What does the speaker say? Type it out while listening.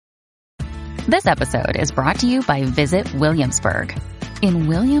This episode is brought to you by Visit Williamsburg. In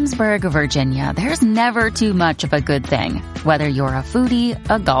Williamsburg, Virginia, there's never too much of a good thing. Whether you're a foodie,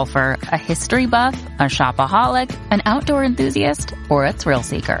 a golfer, a history buff, a shopaholic, an outdoor enthusiast, or a thrill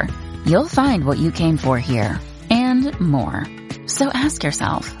seeker, you'll find what you came for here and more. So ask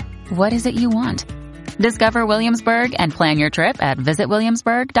yourself, what is it you want? Discover Williamsburg and plan your trip at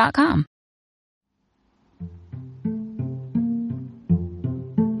visitwilliamsburg.com.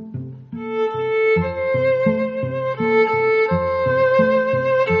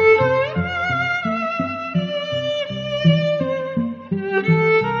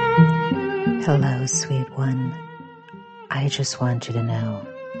 Hello, sweet one. I just want you to know,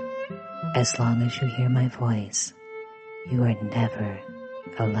 as long as you hear my voice, you are never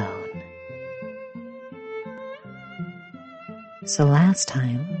alone. So last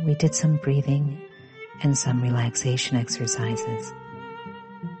time we did some breathing and some relaxation exercises,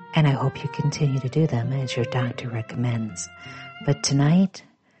 and I hope you continue to do them as your doctor recommends. But tonight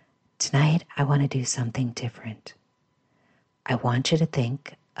I want to do something different. I want you to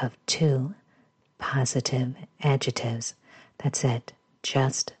think of 2 positive adjectives. That's it,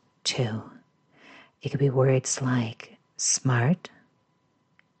 just 2. It could be words like smart,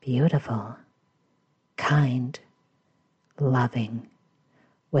 beautiful, kind, loving,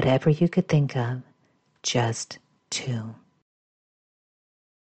 whatever you could think of, just 2.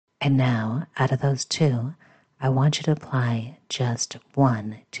 And now, out of those 2, I want you to apply just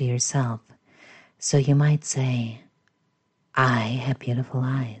 1 to yourself. So you might say, I have beautiful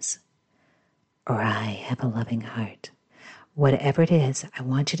eyes, or I have a loving heart. Whatever it is, I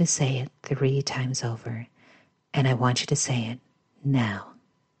want you to say it 3 times over, and I want you to say it now.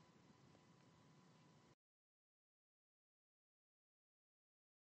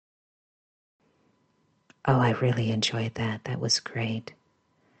 Oh, I really enjoyed that. That was great.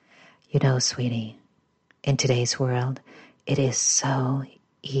 You know, sweetie, in today's world, it is so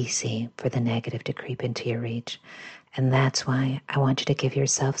easy for the negative to creep into your reach, and that's why I want you to give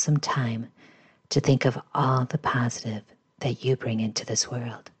yourself some time to think of all the positive that you bring into this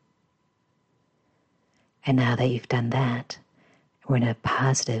world. And now that you've done that, we're in a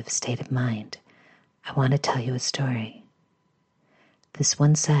positive state of mind, I want to tell you a story. This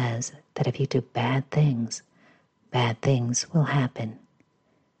one says that if you do bad things will happen.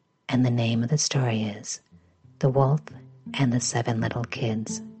 And the name of the story is The Wolf and the 7 Little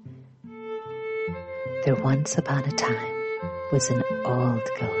Kids. There once upon a time was an old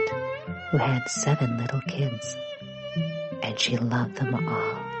goat who had 7 little kids, and she loved them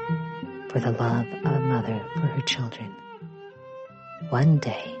all for the love of a mother for her children. One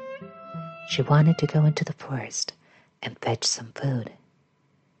day, she wanted to go into the forest and fetch some food,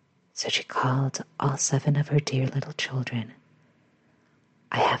 so she called all 7 of her dear little children.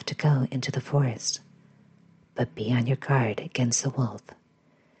 I have to go into the forest, but be on your guard against the wolf.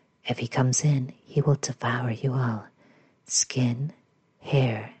 If he comes in, he will devour you all, skin,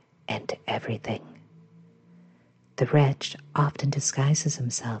 hair, and everything. The wretch often disguises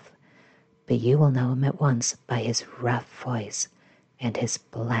himself, but you will know him at once by his rough voice and his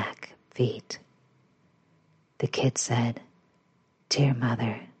black feet. The kid said, Dear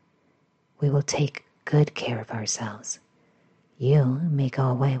mother, we will take good care of ourselves. You may go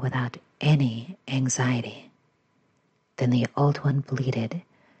away without any anxiety. Then the old one bleated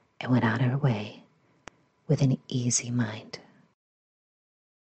and went on her way with an easy mind.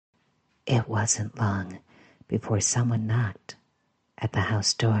 It wasn't long before someone knocked at the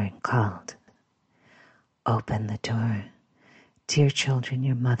house door and called, Open the door. Dear children,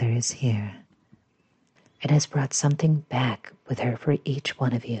 your mother is here and has brought something back with her for each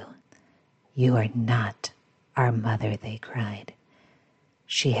one of you. You are not our mother, they cried.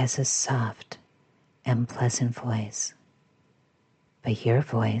 She has a soft and pleasant voice, but your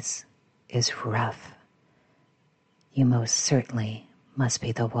voice is rough. You most certainly must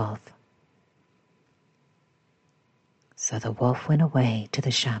be the wolf. So the wolf went away to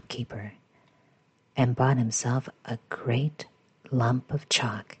the shopkeeper and bought himself a great lump of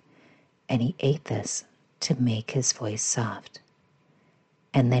chalk, and he ate this to make his voice soft.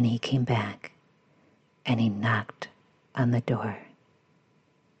 And then he came back, and he knocked on the door.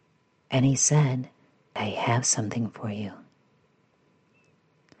 And he said, I have something for you.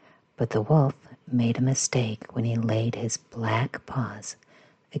 But the wolf made a mistake when he laid his black paws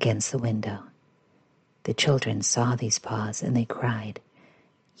against the window. The children saw these paws, and they cried,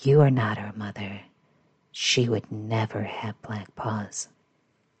 You are not our mother. She would never have black paws.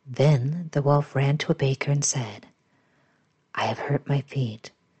 Then the wolf ran to a baker and said, I have hurt my feet.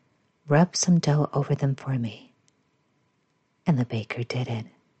 Rub some dough over them for me. And the baker did it.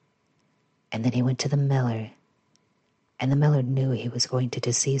 And then he went to the miller, and the miller knew he was going to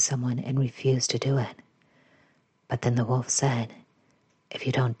deceive someone and refused to do it. But then the wolf said, "If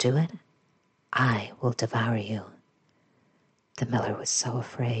you don't do it, I will devour you." The miller was so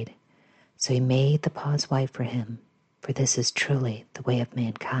afraid, so he made the paws white for him, for this is truly the way of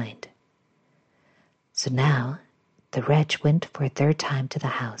mankind. So now the wretch went for a third time to the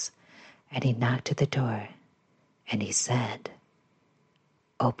house, and he knocked at the door, and he said,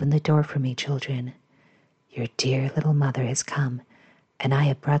 "Open the door for me, children. Your dear little mother has come, and I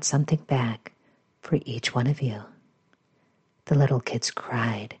have brought something back for each one of you." The little kids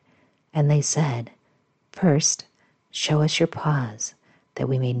cried, and they said, "First, show us your paws, that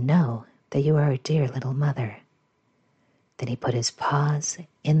we may know that you are our dear little mother." Then he put his paws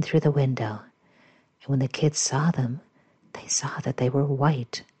in through the window, and when the kids saw them, they saw that they were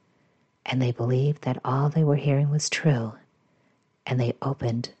white, and they believed that all they were hearing was true, and they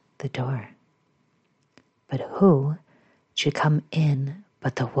opened the door. But who should come in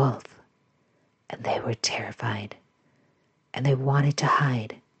but the wolf? And they were terrified, and they wanted to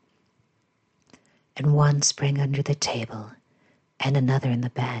hide. And one sprang under the table, and another in the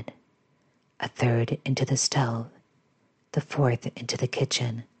bed, a third into the stove, the fourth into the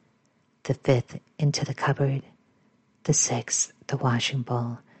kitchen, the fifth into the cupboard, the sixth the washing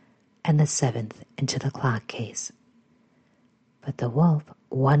bowl, and the seventh into the clock case. But the wolf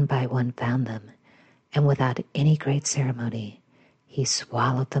one by one found them, and without any great ceremony, he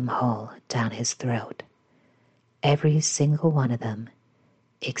swallowed them whole down his throat, every single one of them,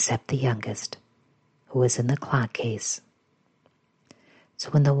 except the youngest, who was in the clock case. So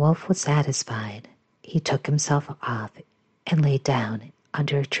when the wolf was satisfied, he took himself off and lay down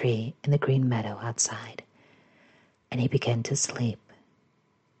under a tree in the green meadow outside, and he began to sleep.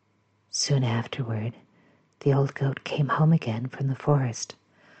 Soon afterward, the old goat came home again from the forest.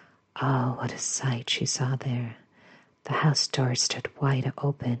 Oh, what a sight she saw there! The house door stood wide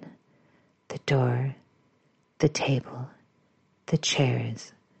open. The door, the table, the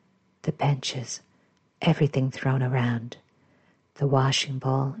chairs, the benches, everything thrown around. The washing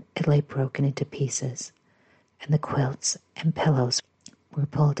bowl, it lay broken into pieces, and the quilts and pillows were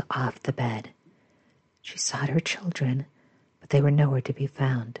pulled off the bed. She sought her children, but they were nowhere to be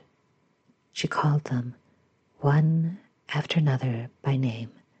found. She called them, one after another by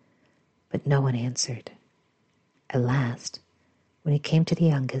name, but no one answered. At last, when it came to the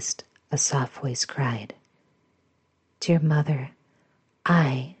youngest, a soft voice cried, "Dear mother,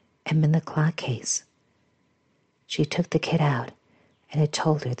 I am in the clock case." She took the kid out, and it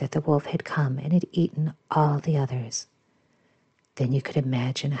told her that the wolf had come and had eaten all the others. Then you could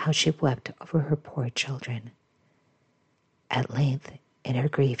imagine how she wept over her poor children. At length, in her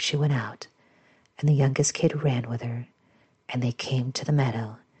grief, she went out, and the youngest kid ran with her, and they came to the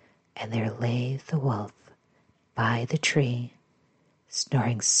meadow, and there lay the wolf by the tree,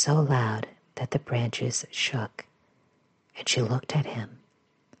 snoring so loud that the branches shook. And she looked at him.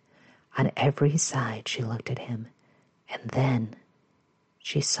 On every side she looked at him, and then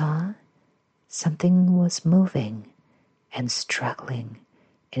she saw something was moving and struggling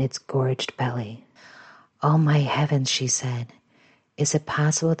in its gorged belly. "Oh, my heavens," she said, "is it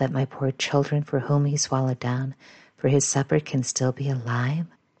possible that my poor children, for whom he swallowed down for his supper, can still be alive?"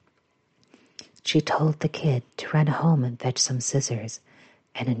 She told the kid to run home and fetch some scissors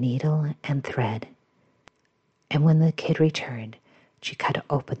and a needle and thread. And when the kid returned, she cut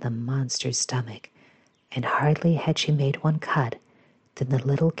open the monster's stomach, and hardly had she made one cut than the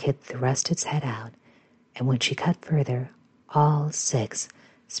little kid thrust its head out, and when she cut further, all 6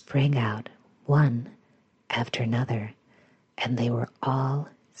 sprang out, one after another, and they were all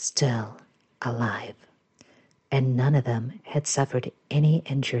still alive, and none of them had suffered any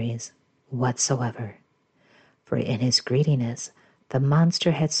injuries whatsoever, for in his greediness the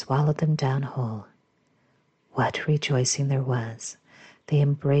monster had swallowed them down whole. What rejoicing there was! They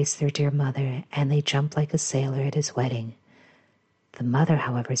embraced their dear mother, and they jumped like a sailor at his wedding. The mother,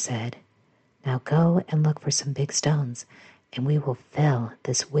 however, said, "Now go and look for some big stones, and we will fill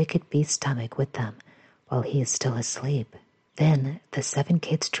this wicked beast's stomach with them while he is still asleep." Then the 7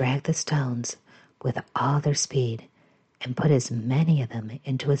 kids dragged the stones with all their speed, and put as many of them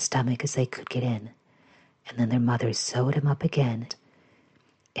into his stomach as they could get in, and then their mother sewed him up again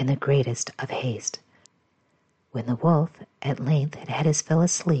in the greatest of haste. When the wolf at length had had his fill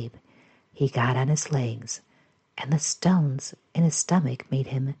asleep, he got on his legs, and the stones in his stomach made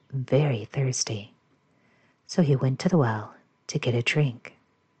him very thirsty. So he went to the well to get a drink.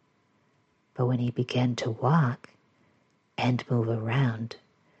 But when he began to walk and move around,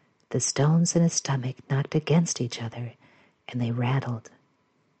 the stones in his stomach knocked against each other, and they rattled,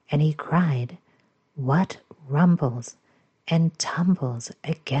 and he cried, "What rumbles and tumbles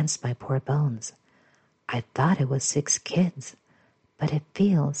against my poor bones? I thought it was 6 kids, but it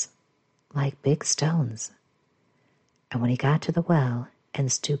feels like big stones." And when he got to the well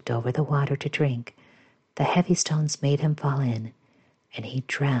and stooped over the water to drink, the heavy stones made him fall in, and he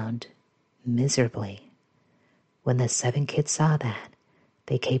drowned miserably. When the 7 kids saw that,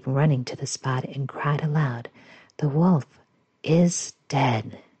 they came running to the spot and cried aloud, "The wolf is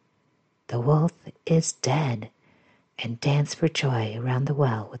dead! The wolf is dead!" and danced for joy around the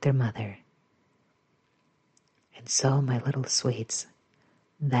well with their mother. And so, my little sweets,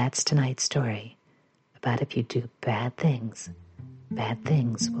 that's tonight's story about if you do bad things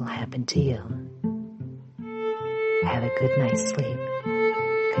will happen to you. Have a good night's sleep.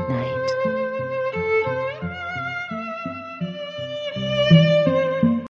 Good night.